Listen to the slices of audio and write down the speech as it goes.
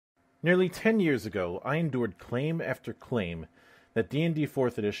Nearly 10 years ago, I endured claim after claim that D&D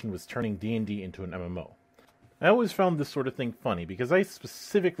 4th Edition was turning D&D into an MMO. I always found this sort of thing funny, because I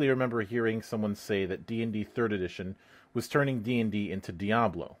specifically remember hearing someone say that D&D 3rd Edition was turning D&D into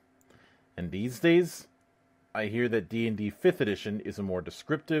Diablo. And these days, I hear that D&D 5th Edition is a more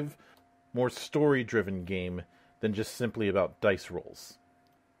descriptive, more story-driven game than just simply about dice rolls.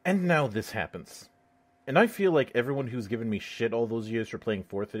 And now this happens. And I feel like everyone who's given me shit all those years for playing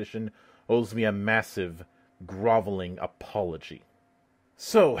 4th Edition owes me a massive, groveling apology.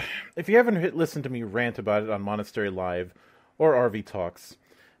 So, if you haven't listened to me rant about it on Monastery Live or RV Talks,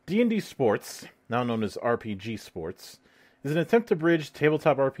 D&D Sports, now known as RPGSports, is an attempt to bridge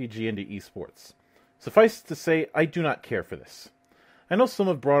tabletop RPG into esports. Suffice to say, I do not care for this. I know some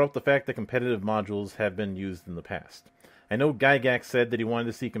have brought up the fact that competitive modules have been used in the past. I know Gygax said that he wanted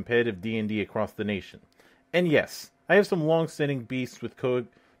to see competitive D&D across the nation. And yes, I have some long-standing beasts with code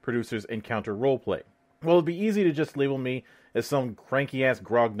producers and counter roleplay. While it'd be easy to just label me as some cranky-ass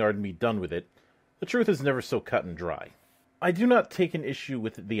grognard and be done with it, the truth is never so cut and dry. I do not take an issue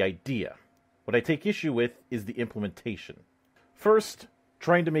with the idea. What I take issue with is the implementation. First,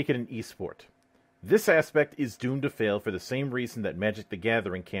 trying to make it an esport. This aspect is doomed to fail for the same reason that Magic the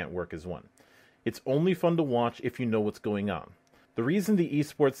Gathering can't work as one. It's only fun to watch if you know what's going on. The reason the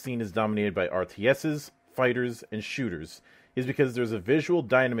esports scene is dominated by RTSs, fighters, and shooters is because there's a visual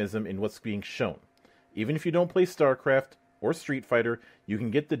dynamism in what's being shown. Even if you don't play StarCraft or Street Fighter, you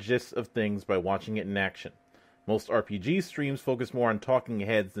can get the gist of things by watching it in action. Most RPG streams focus more on talking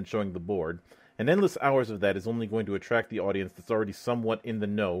heads than showing the board, and endless hours of that is only going to attract the audience that's already somewhat in the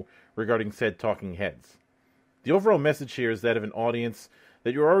know regarding said talking heads. The overall message here is that of an audience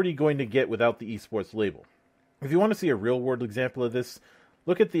that you're already going to get without the esports label. If you want to see a real-world example of this,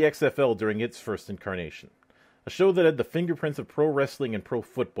 look at the XFL during its first incarnation. A show that had the fingerprints of pro wrestling and pro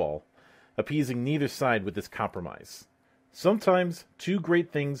football, appeasing neither side with this compromise. Sometimes, two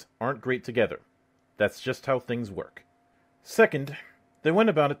great things aren't great together. That's just how things work. Second, they went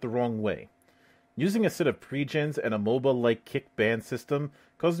about it the wrong way. Using a set of pre-gens and a MOBA-like kick ban system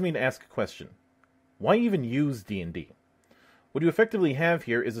causes me to ask a question. Why even use D&D? What you effectively have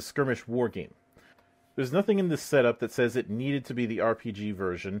here is a skirmish wargame. There's nothing in this setup that says it needed to be the RPG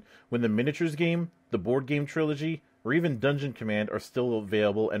version when the miniatures game, the board game trilogy, or even Dungeon Command are still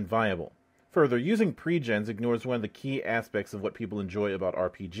available and viable. Further, using pre-gens ignores one of the key aspects of what people enjoy about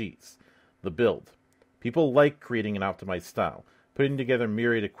RPGs, the build. People like creating an optimized style, putting together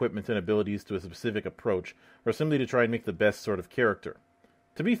myriad equipment and abilities to a specific approach, or simply to try and make the best sort of character.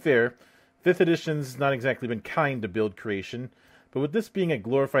 To be fair, 5th Edition's not exactly been kind to build creation, but with this being a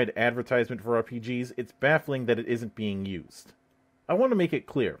glorified advertisement for RPGs, it's baffling that it isn't being used. I want to make it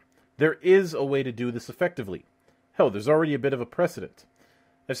clear, there is a way to do this effectively. Hell, there's already a bit of a precedent.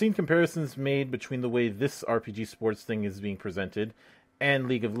 I've seen comparisons made between the way this RPG sports thing is being presented and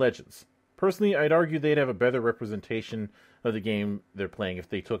League of Legends. Personally, I'd argue they'd have a better representation of the game they're playing if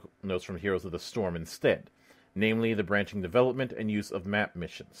they took notes from Heroes of the Storm instead, namely the branching development and use of map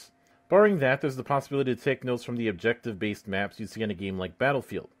missions. Barring that, there's the possibility to take notes from the objective-based maps you see in a game like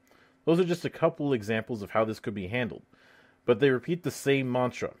Battlefield. Those are just a couple examples of how this could be handled, but they repeat the same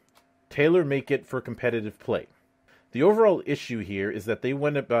mantra: tailor-make it for competitive play. The overall issue here is that they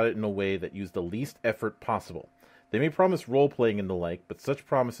went about it in a way that used the least effort possible. They may promise role-playing and the like, but such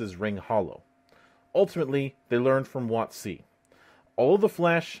promises ring hollow. Ultimately, they learned from WotC. All of the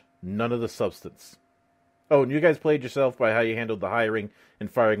flash, none of the substance. Oh, and you guys played yourself by how you handled the hiring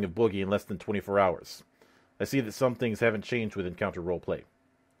and firing of Boogie in less than 24 hours. I see that some things haven't changed with Encounter Roleplay.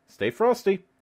 Stay frosty!